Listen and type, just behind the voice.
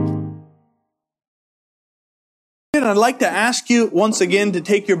and I'd like to ask you once again to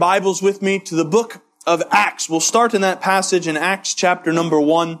take your Bibles with me to the book of Acts. We'll start in that passage in Acts chapter number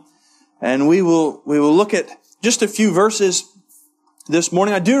 1, and we will look at just a few verses this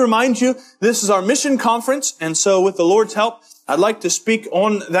morning. I do remind you, this is our mission conference, and so with the Lord's help, I'd like to speak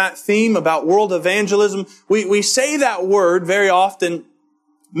on that theme about world evangelism. We say that word very often,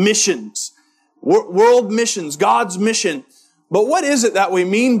 missions, world missions, God's mission. But what is it that we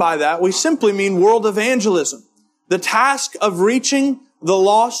mean by that? We simply mean world evangelism, the task of reaching the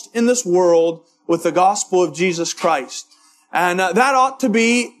lost in this world with the gospel of Jesus Christ. And that ought to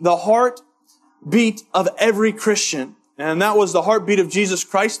be the heartbeat of every Christian. And that was the heartbeat of Jesus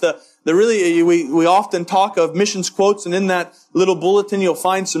Christ. We often talk of missions quotes, and in that little bulletin you'll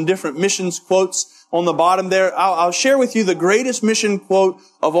find some different missions quotes on the bottom there. I'll share with you the greatest mission quote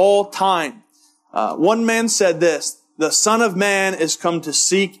of all time. One man said this: "The Son of Man is come to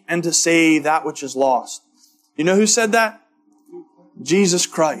seek and to save that which is lost." You know who said that? Jesus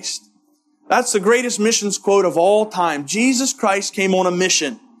Christ. That's the greatest missions quote of all time. Jesus Christ came on a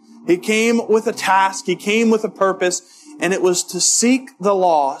mission. He came with a task. He came with a purpose, and it was to seek the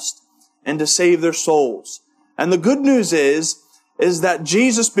lost and to save their souls. And the good news is that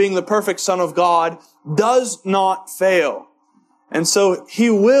Jesus, being the perfect Son of God, does not fail. And so He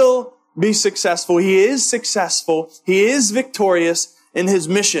will be successful. He is successful. He is victorious in His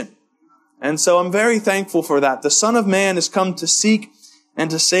mission. And so I'm very thankful for that. The Son of Man has come to seek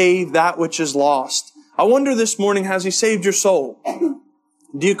and to save that which is lost. I wonder this morning, has He saved your soul?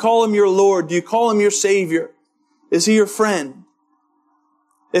 Do you call Him your Lord? Do you call Him your Savior? Is He your friend?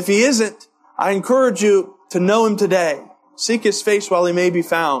 If He isn't, I encourage you to know Him today. Seek His face while He may be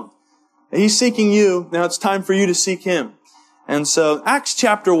found. He's seeking you. Now it's time for you to seek Him. And so Acts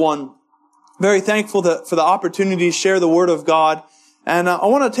chapter 1, very thankful for the opportunity to share the Word of God. And I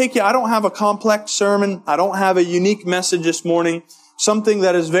want to take you, I don't have a complex sermon. I don't have a unique message this morning. Something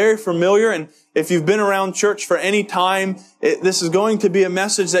that is very familiar. And if you've been around church for any time, this is going to be a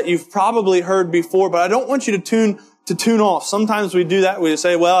message that you've probably heard before. But I don't want you to tune off. Sometimes we do that. We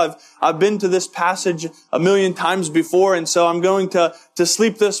say, well, I've been to this passage a million times before, and so I'm going to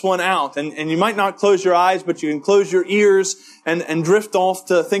sleep this one out. And you might not close your eyes, but you can close your ears and drift off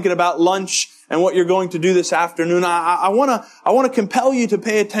to thinking about lunch and what you're going to do this afternoon. I want to compel you to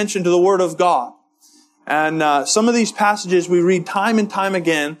pay attention to the Word of God. And some of these passages we read time and time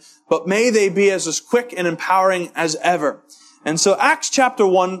again, but may they be as quick and empowering as ever. And so Acts chapter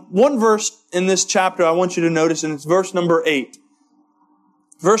 1, one verse in this chapter I want you to notice, and it's verse number 8.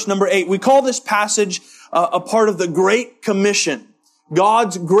 Verse number 8. We call this passage a part of the Great Commission.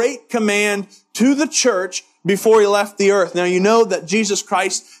 God's great command to the church before He left the earth. Now you know that Jesus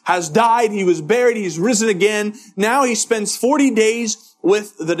Christ has died. He was buried. He's risen again. Now He spends 40 days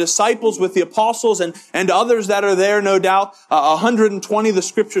with the disciples, with the apostles, and others that are there, no doubt. 120, the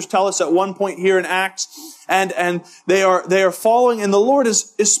scriptures tell us at one point here in Acts. And they are following, and the Lord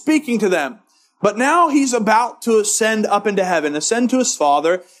is speaking to them. But now He's about to ascend up into heaven, ascend to His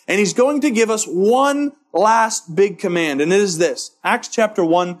Father, and He's going to give us one last big command, and it is this. Acts chapter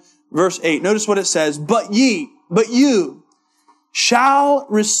 1, verse 8. Notice what it says. But you shall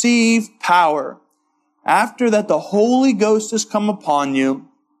receive power after that the Holy Ghost has come upon you,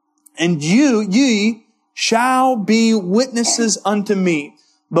 and ye shall be witnesses unto me,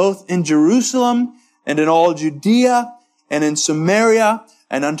 both in Jerusalem and in all Judea and in Samaria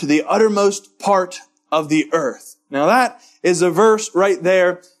and unto the uttermost part of the earth. Now that is a verse right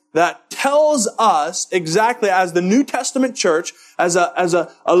there that tells us exactly, as the New Testament church, as a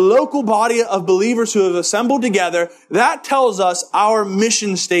local body of believers who have assembled together, that tells us our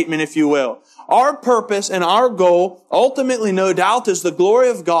mission statement, if you will. Our purpose and our goal, ultimately, no doubt, is the glory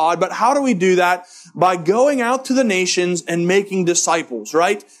of God. But how do we do that? By going out to the nations and making disciples,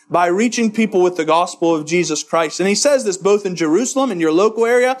 right? By reaching people with the gospel of Jesus Christ. And He says this both in Jerusalem, in your local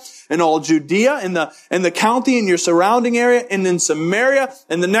area, in all Judea, in the county, in your surrounding area, and in Samaria,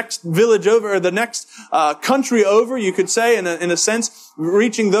 in the next village over, or the next country over, you could say, in a sense,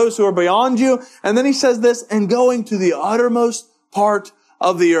 reaching those who are beyond you. And then He says this, and going to the uttermost part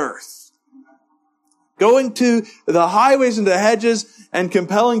of the earth. Going to the highways and the hedges and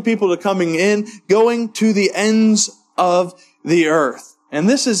compelling people to coming in, going to the ends of the earth. And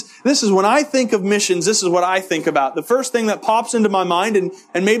this is when I think of missions, this is what I think about. The first thing that pops into my mind,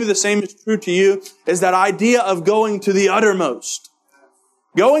 and maybe the same is true to you, is that idea of going to the uttermost.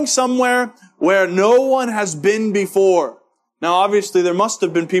 Going somewhere where no one has been before. Now, obviously, there must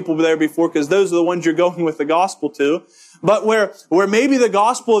have been people there before, because those are the ones you're going with the gospel to. But where maybe the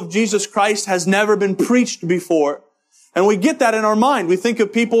gospel of Jesus Christ has never been preached before. And we get that in our mind. We think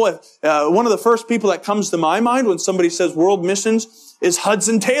of people, one of the first people that comes to my mind when somebody says world missions is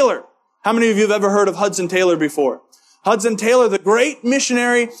Hudson Taylor. How many of you have ever heard of Hudson Taylor before? Hudson Taylor, the great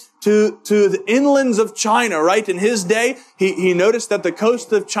missionary to the inlands of China, right? In his day, he noticed that the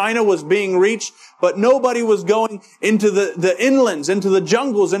coast of China was being reached, but nobody was going into the inlands, into the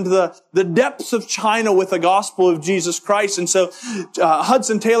jungles, into the depths of China with the gospel of Jesus Christ. And so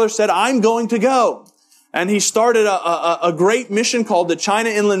Hudson Taylor said, I'm going to go. And he started a great mission called the China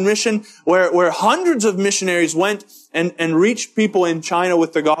Inland Mission, where hundreds of missionaries went and reached people in China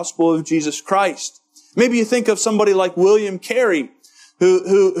with the gospel of Jesus Christ. Maybe you think of somebody like William Carey,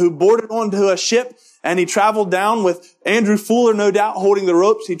 who boarded onto a ship and he traveled down with Andrew Fuller, no doubt, holding the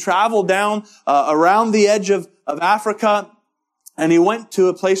ropes. He traveled down around the edge of Africa, and he went to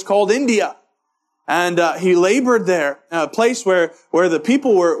a place called India. And he labored there, a place where the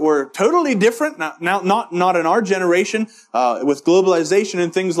people were totally different. Now, not in our generation, with globalization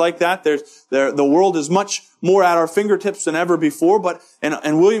and things like that. The world is much more at our fingertips than ever before. But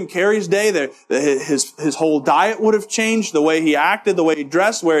in William Carey's day, his whole diet would have changed, the way he acted, the way he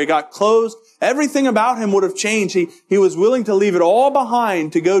dressed, where he got clothes. Everything about him would have changed. He was willing to leave it all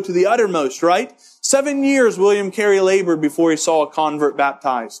behind to go to the uttermost, right? 7 years William Carey labored before he saw a convert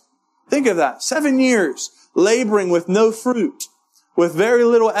baptized. Think of that. 7 years laboring with no fruit, with very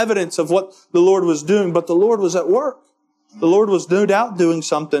little evidence of what the Lord was doing, but the Lord was at work. The Lord was no doubt doing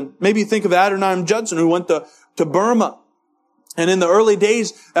something. Maybe think of Adoniram Judson, who went to Burma. And in the early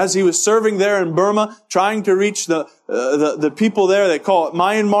days, as he was serving there in Burma, trying to reach the people there, they call it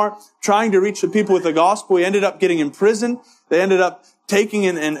Myanmar, trying to reach the people with the gospel, he ended up getting imprisoned. They ended up taking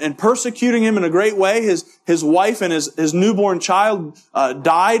and persecuting him in a great way. His wife and his newborn child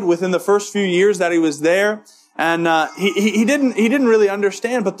died within the first few years that he was there. And he didn't really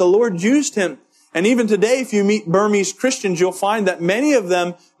understand, but the Lord used him. And even today, if you meet Burmese Christians, you'll find that many of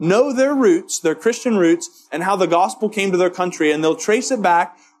them know their roots, their Christian roots, and how the gospel came to their country, and they'll trace it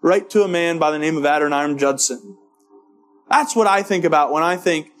back right to a man by the name of Adoniram Judson. That's what I think about when I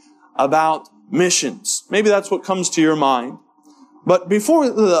think about missions. Maybe that's what comes to your mind. But before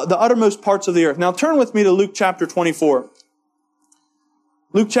the uttermost parts of the earth. Now turn with me to Luke chapter 24.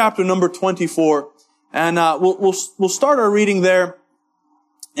 Luke chapter number 24. And we'll start our reading there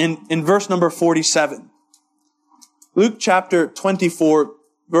in verse number 47. Luke chapter 24,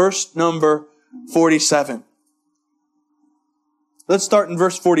 verse number 47. Let's start in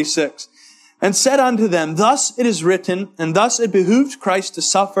verse 46. And said unto them, Thus it is written, and thus it behooved Christ to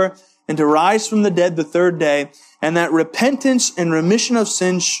suffer and to rise from the dead the third day, and that repentance and remission of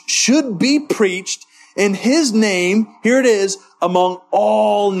sins should be preached in His name, here it is, among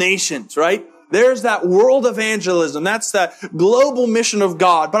all nations, right? There's that world evangelism. That's that global mission of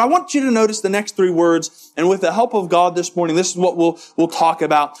God. But I want you to notice the next three words, and with the help of God this morning, this is what we'll talk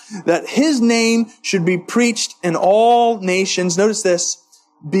about. That His name should be preached in all nations. Notice this,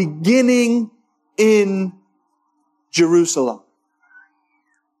 beginning in Jerusalem.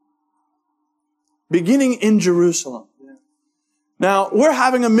 Beginning in Jerusalem. Now, we're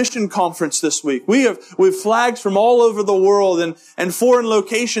having a mission conference this week. We've flags from all over the world and foreign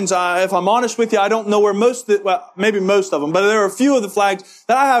locations. If I'm honest with you, I don't know where maybe most of them, but there are a few of the flags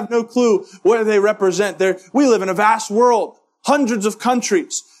that I have no clue where they represent. We live in a vast world, hundreds of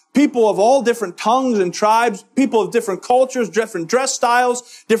countries, people of all different tongues and tribes, people of different cultures, different dress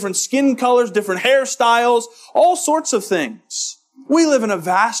styles, different skin colors, different hairstyles, all sorts of things. We live in a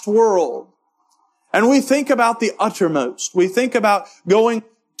vast world. And we think about the uttermost. We think about going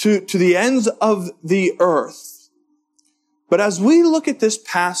to the ends of the earth. But as we look at this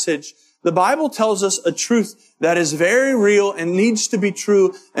passage, the Bible tells us a truth that is very real and needs to be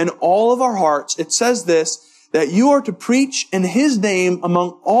true in all of our hearts. It says this, that you are to preach in His name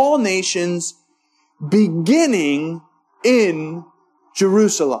among all nations, beginning in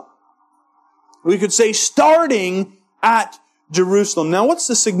Jerusalem. We could say starting at Jerusalem. Now, what's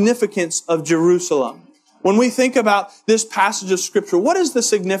the significance of Jerusalem? When we think about this passage of Scripture, what is the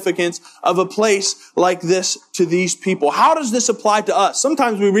significance of a place like this to these people? How does this apply to us?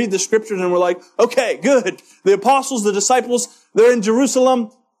 Sometimes we read the Scriptures and we're like, okay, good. The apostles, the disciples, they're in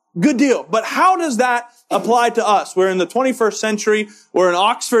Jerusalem. Good deal. But how does that apply to us? We're in the 21st century. We're in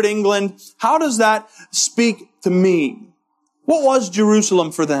Oxford, England. How does that speak to me? What was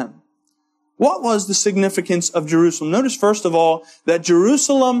Jerusalem for them? What was the significance of Jerusalem? Notice, first of all, that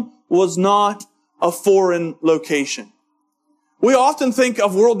Jerusalem was not a foreign location. We often think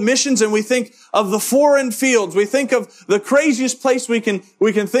of world missions and we think of the foreign fields. We think of the craziest place we can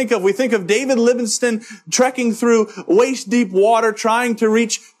think of. We think of David Livingstone trekking through waist-deep water trying to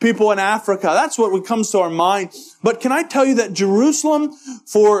reach people in Africa. That's what comes to our mind. But can I tell you that Jerusalem,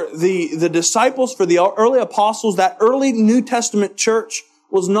 for the disciples, for the early apostles, that early New Testament church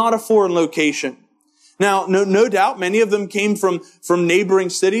was not a foreign location. Now, no doubt, many of them came from neighboring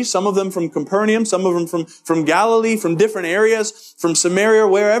cities, some of them from Capernaum, some of them from Galilee, from different areas, from Samaria,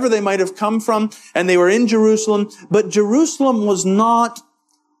 wherever they might have come from, and they were in Jerusalem. But Jerusalem was not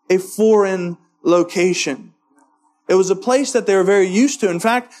a foreign location. It was a place that they were very used to. In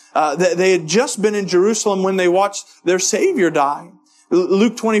fact, they had just been in Jerusalem when they watched their Savior die.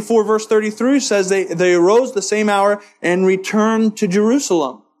 Luke 24 verse 33 says they arose the same hour and returned to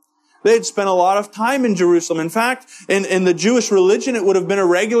Jerusalem. They had spent a lot of time in Jerusalem. In fact, in the Jewish religion, it would have been a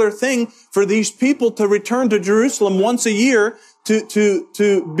regular thing for these people to return to Jerusalem once a year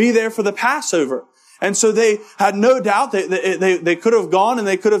to be there for the Passover. And so they had no doubt they could have gone and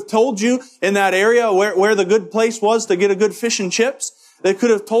they could have told you in that area where the good place was to get a good fish and chips. They could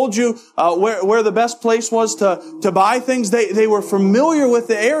have told you where the best place was to buy things. They were familiar with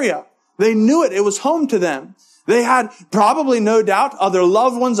the area. They knew it. It was home to them. They had probably, no doubt, other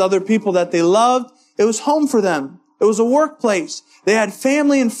loved ones, other people that they loved. It was home for them. It was a workplace. They had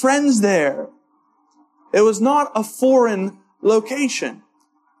family and friends there. It was not a foreign location.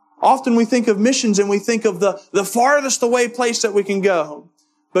 Often we think of missions and we think of the farthest away place that we can go.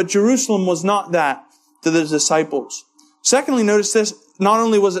 But Jerusalem was not that to the disciples. Secondly, notice this. Not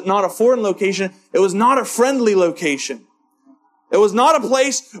only was it not a foreign location, it was not a friendly location. It was not a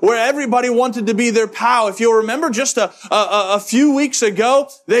place where everybody wanted to be their pal. If you'll remember just a few weeks ago,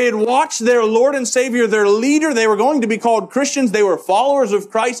 they had watched their Lord and Savior, their leader. They were going to be called Christians. They were followers of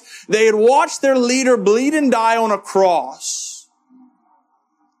Christ. They had watched their leader bleed and die on a cross.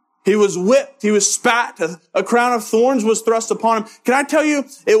 He was whipped. He was spat. A crown of thorns was thrust upon him. Can I tell you,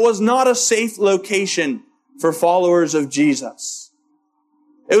 it was not a safe location for followers of Jesus.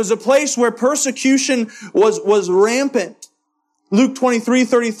 It was a place where persecution was rampant. Luke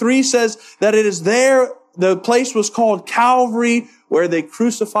 23:33 says that it is there, the place was called Calvary, where they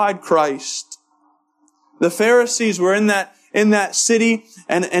crucified Christ. The Pharisees were in that city,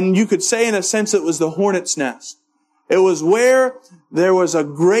 and you could say in a sense it was the hornet's nest. It was where there was a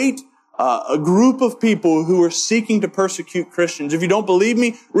great a group of people who were seeking to persecute Christians. If you don't believe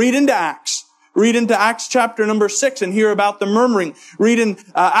me, read into Acts. Read into Acts chapter number 6 and hear about the murmuring. Read in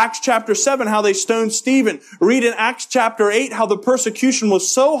Acts chapter 7 how they stoned Stephen. Read in Acts chapter 8 how the persecution was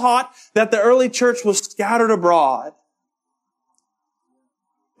so hot that the early church was scattered abroad.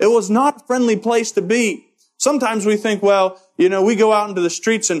 It was not a friendly place to be. Sometimes we think, well, we go out into the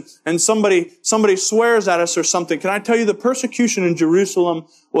streets and somebody swears at us or something. Can I tell you, the persecution in Jerusalem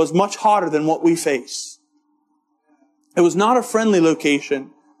was much hotter than what we face. It was not a friendly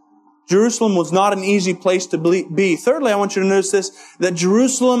location. Jerusalem was not an easy place to be. Thirdly, I want you to notice this, that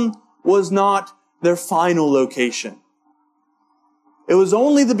Jerusalem was not their final location. It was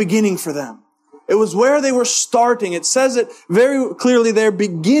only the beginning for them. It was where they were starting. It says it very clearly there,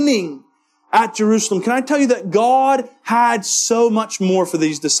 beginning at Jerusalem. Can I tell you that God had so much more for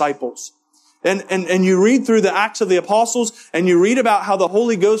these disciples? And you read through the Acts of the Apostles and you read about how the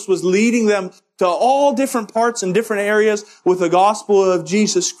Holy Ghost was leading them to all different parts and different areas with the gospel of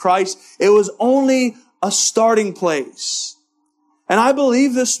Jesus Christ. It was only a starting place. And I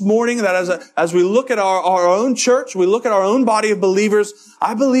believe this morning that as we look at our own church, we look at our own body of believers,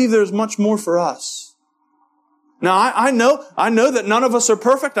 I believe there's much more for us. Now, I know that none of us are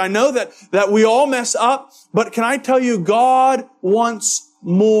perfect. I know that we all mess up. But can I tell you, God wants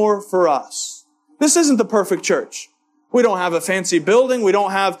more for us. This isn't the perfect church. We don't have a fancy building. We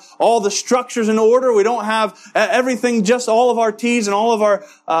don't have all the structures in order. We don't have everything, just all of our T's and all of our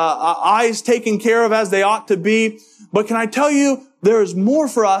I's taken care of as they ought to be. But can I tell you, there is more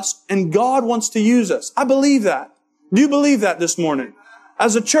for us and God wants to use us. I believe that. Do you believe that this morning?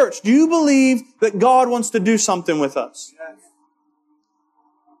 As a church, do you believe that God wants to do something with us?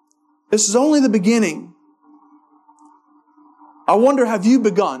 This is only the beginning. I wonder, have you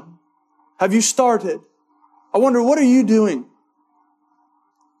begun? Have you started? I wonder, what are you doing?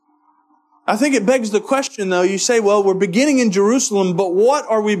 I think it begs the question, though. You say, well, we're beginning in Jerusalem, but what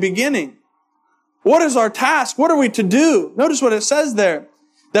are we beginning? What is our task? What are we to do? Notice what it says there.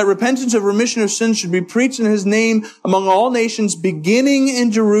 That repentance of remission of sins should be preached in His name among all nations, beginning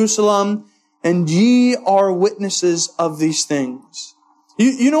in Jerusalem, and ye are witnesses of these things.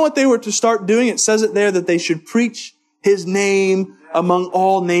 You know what they were to start doing? It says it there that they should preach His name among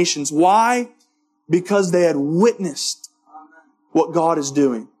all nations. Why? Because they had witnessed what God is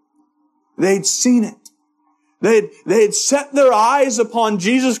doing. They'd seen it. They had set their eyes upon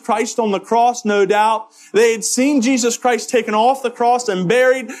Jesus Christ on the cross, no doubt. They had seen Jesus Christ taken off the cross and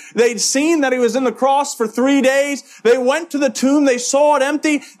buried. They'd seen that He was in the cross for 3 days. They went to the tomb. They saw it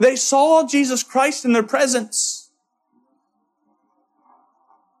empty. They saw Jesus Christ in their presence.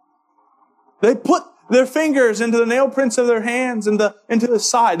 They put their fingers into the nail prints of their hands and into His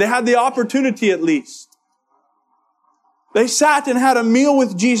side. They had the opportunity at least. They sat and had a meal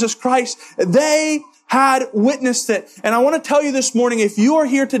with Jesus Christ. They had witnessed it. And I want to tell you this morning, if you are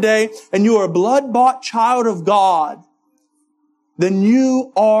here today and you are a blood-bought child of God, then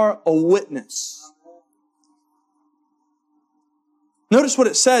you are a witness. Notice what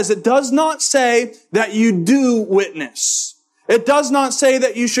it says. It does not say that you do witness. It does not say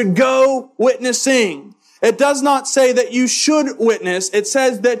that you should go witnessing. It does not say that you should witness. It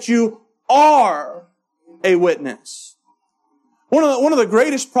says that you are a witness. One of the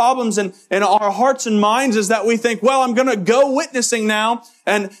greatest problems in our hearts and minds is that we think, well, I'm going to go witnessing now.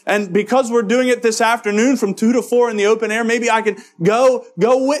 And because we're doing it this afternoon from 2 to 4 in the open air, maybe I could go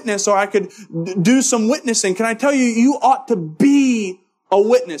witness, or I could do some witnessing. Can I tell you, you ought to be a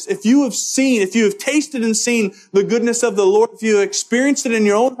witness. If you have tasted and seen the goodness of the Lord, if you have experienced it in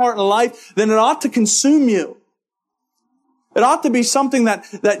your own heart and life, then it ought to consume you. It ought to be something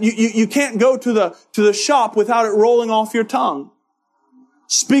that you can't go to the shop without it rolling off your tongue.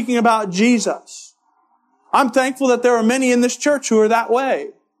 Speaking about Jesus. I'm thankful that there are many in this church who are that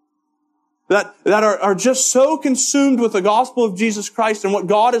way. That are just so consumed with the gospel of Jesus Christ and what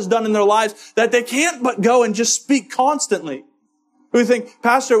God has done in their lives that they can't but go and just speak constantly. We think,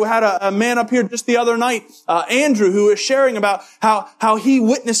 Pastor, we had a man up here just the other night, Andrew, who was sharing about how he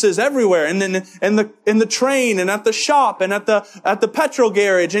witnesses everywhere, and then in the train and at the shop and at the petrol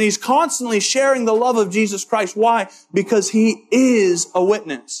garage, and he's constantly sharing the love of Jesus Christ. Why? Because he is a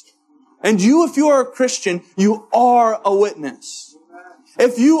witness. And you, if you are a Christian, you are a witness.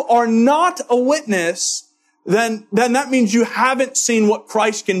 If you are not a witness, then that means you haven't seen what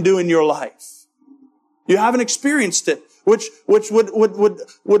Christ can do in your life. You haven't experienced it. Which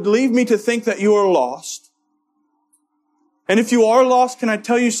would leave me to think that you are lost. And if you are lost, can I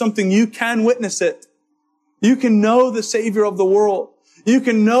tell you something? You can witness it. You can know the Savior of the world. You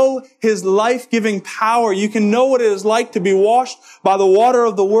can know His life-giving power. You can know what it is like to be washed by the water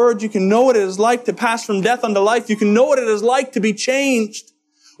of the Word. You can know what it is like to pass from death unto life. You can know what it is like to be changed.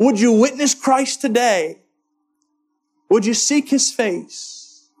 Would you witness Christ today? Would you seek His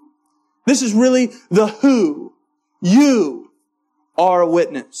face? This is really the who. You are a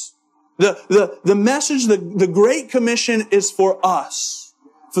witness. The message, the Great Commission is for us,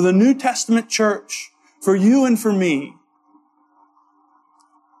 for the New Testament church, for you and for me.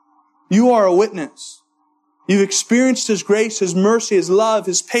 You are a witness. You've experienced His grace, His mercy, His love,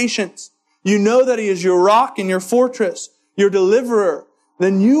 His patience. You know that He is your rock and your fortress, your deliverer.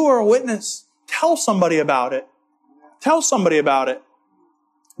 Then you are a witness. Tell somebody about it. Tell somebody about it.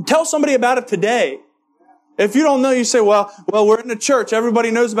 Tell somebody about it today. If you don't know, you say, well, we're in the church. Everybody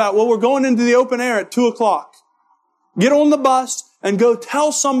knows about it. Well, we're going into the open air at 2:00. Get on the bus and go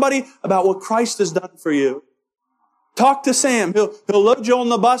tell somebody about what Christ has done for you. Talk to Sam. He'll load you on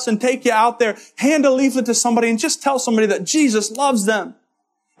the bus and take you out there. Hand a leaflet to somebody and just tell somebody that Jesus loves them.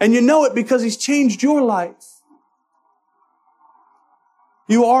 And you know it because He's changed your life.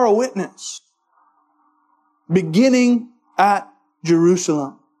 You are a witness. Beginning at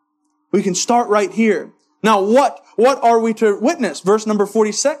Jerusalem. We can start right here. Now, what are we to witness? Verse number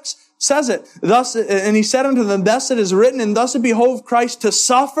 46 says it. Thus, and He said unto them, thus it is written, and thus it behoved Christ to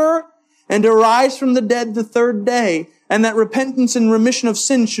suffer and to rise from the dead the third day, and that repentance and remission of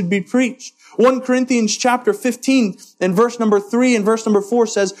sins should be preached. 1 Corinthians chapter 15 and verse number 3 and verse number 4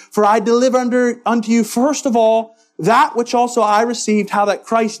 says, for I deliver unto you first of all that which also I received, how that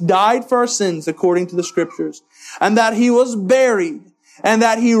Christ died for our sins according to the Scriptures, and that He was buried, and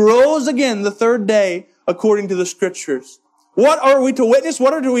that He rose again the third day according to the Scriptures. What are we to witness?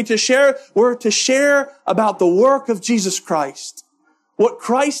 What are we to share? We're to share about the work of Jesus Christ. What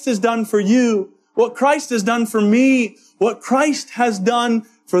Christ has done for you. What Christ has done for me. What Christ has done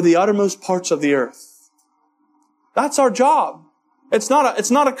for the uttermost parts of the earth. That's our job. It's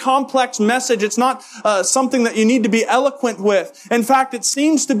not a complex message. It's not something that you need to be eloquent with. In fact, it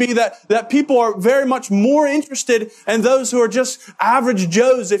seems to be that people are very much more interested in those who are just average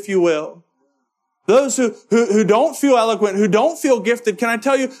Joes, if you will. Those who don't feel eloquent, who don't feel gifted. Can I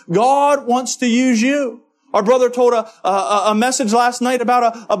tell you, God wants to use you. Our brother told a message last night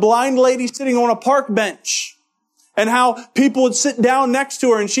about a blind lady sitting on a park bench, and how people would sit down next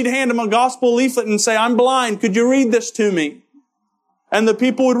to her and she'd hand them a gospel leaflet and say, I'm blind. Could you read this to me? and the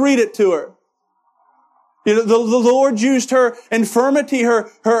people would read it to her. You know, the Lord used her infirmity, her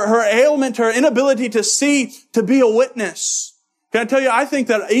ailment, her inability to see, to be a witness. Can I tell you, I think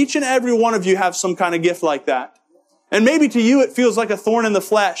that each and every one of you have some kind of gift like that. And maybe to you it feels like a thorn in the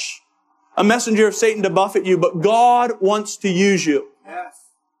flesh, a messenger of Satan to buffet you, but God wants to use you. Yes.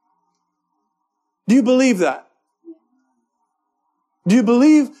 Do you believe that? Do you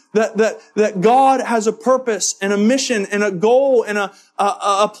believe that God has a purpose and a mission and a goal and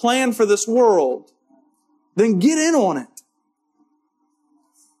a plan for this world? Then get in on it.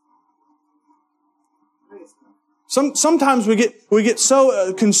 Sometimes we get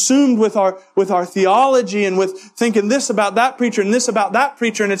so consumed with our theology and with thinking this about that preacher and this about that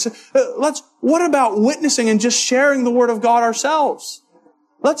preacher, and it's what about witnessing and just sharing the Word of God ourselves?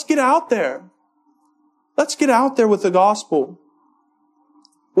 Let's get out there. Let's get out there with the gospel.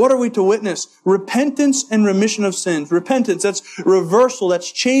 What are we to witness? Repentance and remission of sins. Repentance, that's reversal,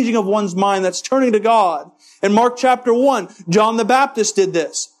 that's changing of one's mind, that's turning to God. In Mark chapter 1, John the Baptist did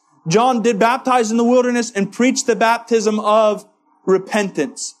this. John did baptize in the wilderness and preach the baptism of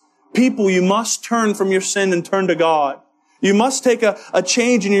repentance. People, you must turn from your sin and turn to God. You must take a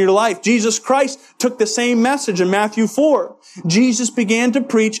change in your life. Jesus Christ took the same message in Matthew 4. Jesus began to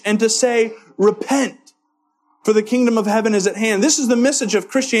preach and to say, repent, for the kingdom of heaven is at hand. This is the message of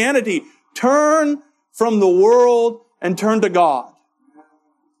Christianity. Turn from the world and turn to God.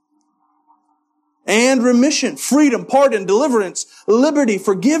 And remission, freedom, pardon, deliverance, liberty,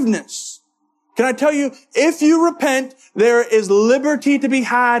 forgiveness. Can I tell you, if you repent, there is liberty to be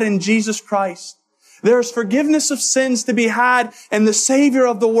had in Jesus Christ. There is forgiveness of sins to be had in the Savior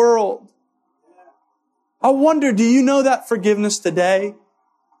of the world. I wonder, do you know that forgiveness today?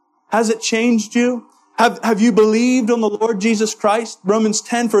 Has it changed you? Have you believed on the Lord Jesus Christ? Romans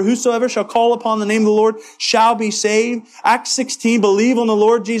 10, for whosoever shall call upon the name of the Lord shall be saved. Acts 16, believe on the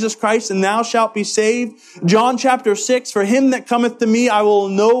Lord Jesus Christ and thou shalt be saved. John chapter 6, for him that cometh to me I will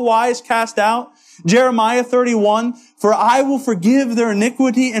in no wise cast out. Jeremiah 31, for I will forgive their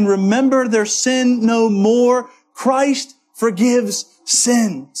iniquity and remember their sin no more. Christ forgives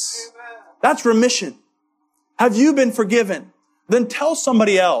sins. That's remission. Have you been forgiven? Then tell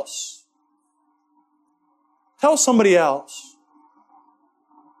somebody else. Tell somebody else.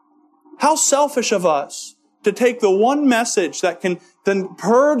 How selfish of us to take the one message that can then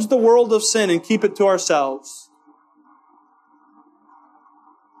purge the world of sin and keep it to ourselves.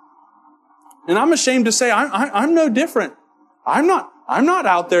 And I'm ashamed to say I'm no different. I'm not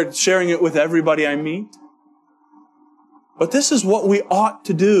out there sharing it with everybody I meet. But this is what we ought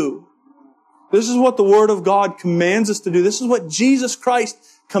to do. This is what the Word of God commands us to do. This is what Jesus Christ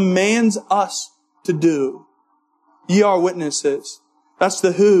commands us to do. Ye are witnesses. That's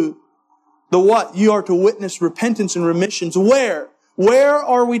the who. The what? You are to witness repentance and remissions. Where? Where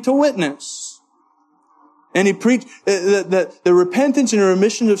are we to witness? And he preached that the repentance and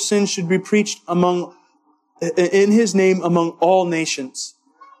remission of sins should be preached in His name among all nations.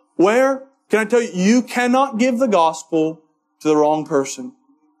 Where? Can I tell you, you cannot give the gospel to the wrong person.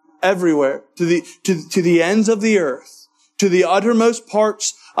 Everywhere. To the ends of the earth. To the uttermost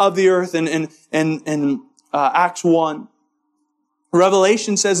parts of the earth. And Acts 1.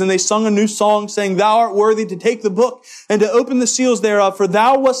 Revelation says, and they sung a new song, saying, Thou art worthy to take the book and to open the seals thereof, for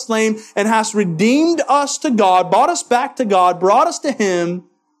Thou wast slain and hast redeemed us to God, bought us back to God, brought us to Him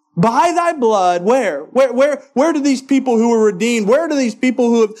by Thy blood. Where do these people who were redeemed, where do these people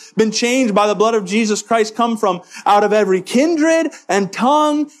who have been changed by the blood of Jesus Christ come from? Out of every kindred and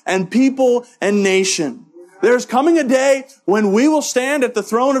tongue and people and nation. There's coming a day when we will stand at the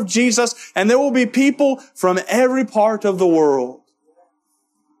throne of Jesus and there will be people from every part of the world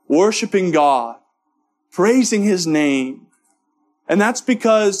worshiping God, praising His name. And that's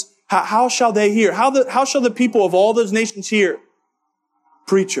because how shall they hear? How shall the people of all those nations hear?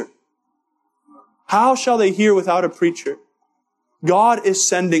 Preacher. How shall they hear without a preacher? God is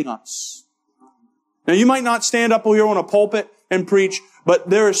sending us. Now you might not stand up here on a pulpit and preach, but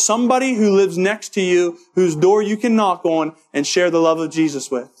there is somebody who lives next to you whose door you can knock on and share the love of Jesus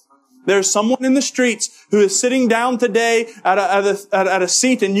with. There's someone in the streets who is sitting down today at a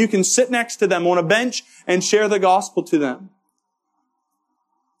seat, and you can sit next to them on a bench and share the gospel to them.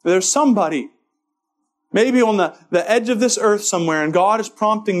 There's somebody, maybe on the edge of this earth somewhere, and God is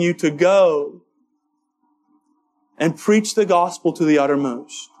prompting you to go and preach the gospel to the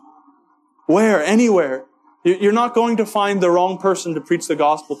uttermost. Where? Anywhere. You're not going to find the wrong person to preach the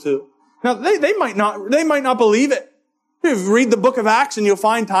gospel to. Now, they might not believe it. You read the book of Acts and you'll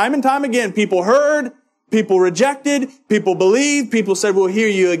find time and time again, people heard, people rejected, people believed, people said, we'll hear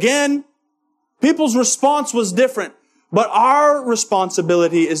you again. People's response was different. But our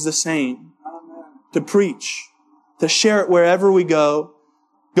responsibility is the same. To preach, to share it wherever we go.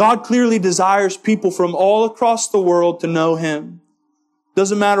 God clearly desires people from all across the world to know Him.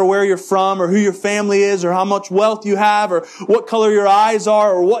 Doesn't matter where you're from or who your family is or how much wealth you have or what color your eyes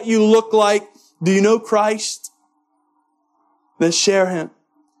are or what you look like. Do you know Christ? Then share Him.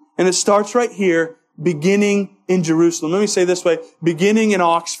 And it starts right here, beginning in Jerusalem. Let me say it this way, beginning in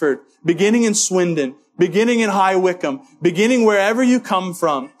Oxford, beginning in Swindon, beginning in High Wycombe, beginning wherever you come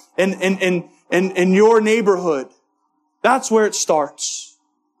from, in your neighborhood. That's where it starts.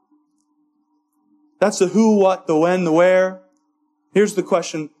 That's the who, what, the when, the where. Here's the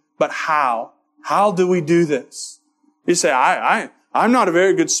question, but how? How do we do this? You say, I'm not a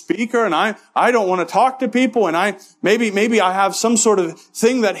very good speaker and I don't want to talk to people and maybe I have some sort of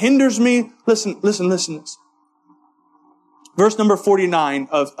thing that hinders me. Listen. Verse number 49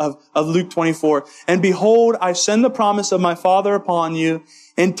 of Luke 24. And behold, I send the promise of my Father upon you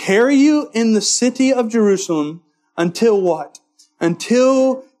and tarry you in the city of Jerusalem until what?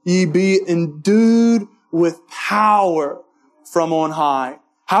 Until ye be endued with power from on high.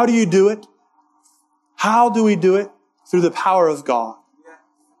 How do you do it? How do we do it? Through the power of God.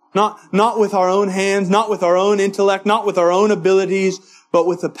 Not with our own hands, not with our own intellect, not with our own abilities, but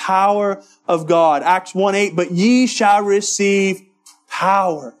with the power of God. Acts 1:8, but ye shall receive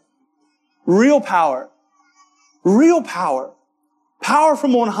power. Real power. Real power. Power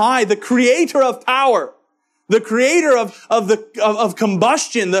from on high, the creator of power. The creator of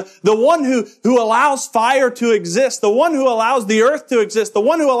combustion, the one who allows fire to exist, the one who allows the earth to exist, the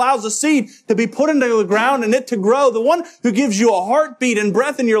one who allows a seed to be put into the ground and it to grow, the one who gives you a heartbeat and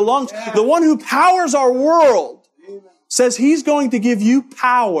breath in your lungs, the one who powers our world, says He's going to give you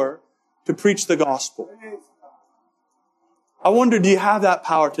power to preach the gospel. I wonder, do you have that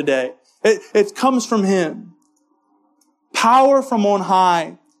power today? It comes from Him. Power from on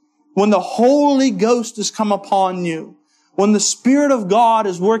high. When the Holy Ghost has come upon you, when the Spirit of God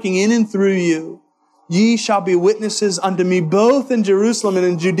is working in and through you, ye shall be witnesses unto me both in Jerusalem and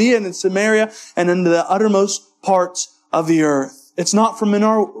in Judea and in Samaria and in the uttermost parts of the earth. It's not from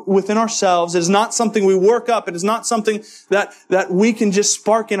within ourselves. It is not something we work up. It is not something that we can just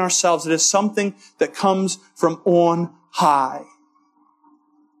spark in ourselves. It is something that comes from on high.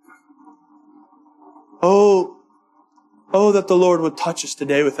 Oh, that the Lord would touch us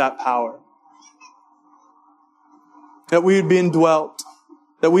today with that power. That we would be indwelt.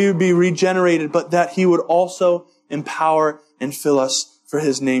 That we would be regenerated, but that He would also empower and fill us for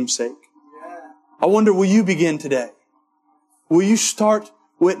His name's sake. I wonder, will you begin today? Will you start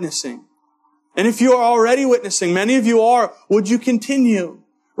witnessing? And if you are already witnessing, many of you are, would you continue?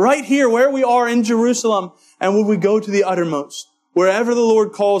 Right here, where we are in Jerusalem, and would we go to the uttermost? Wherever the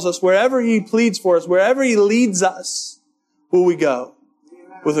Lord calls us, wherever He pleads for us, wherever He leads us, will we go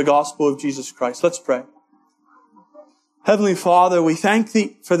with the gospel of Jesus Christ? Let's pray. Heavenly Father, we thank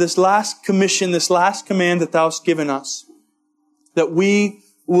Thee for this last commission, this last command that Thou hast given us, that we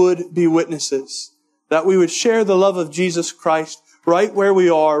would be witnesses, that we would share the love of Jesus Christ right where we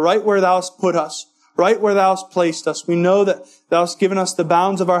are, right where Thou hast put us, right where Thou hast placed us. We know that Thou hast given us the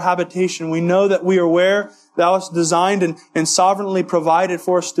bounds of our habitation. We know that we are where Thou hast designed and sovereignly provided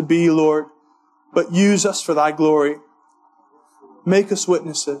for us to be, Lord. But use us for Thy glory. Make us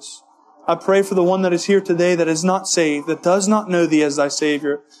witnesses. I pray for the one that is here today that is not saved, that does not know Thee as Thy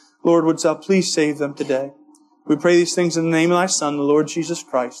Savior. Lord, would Thou please save them today? We pray these things in the name of Thy Son, the Lord Jesus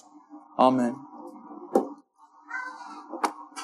Christ. Amen.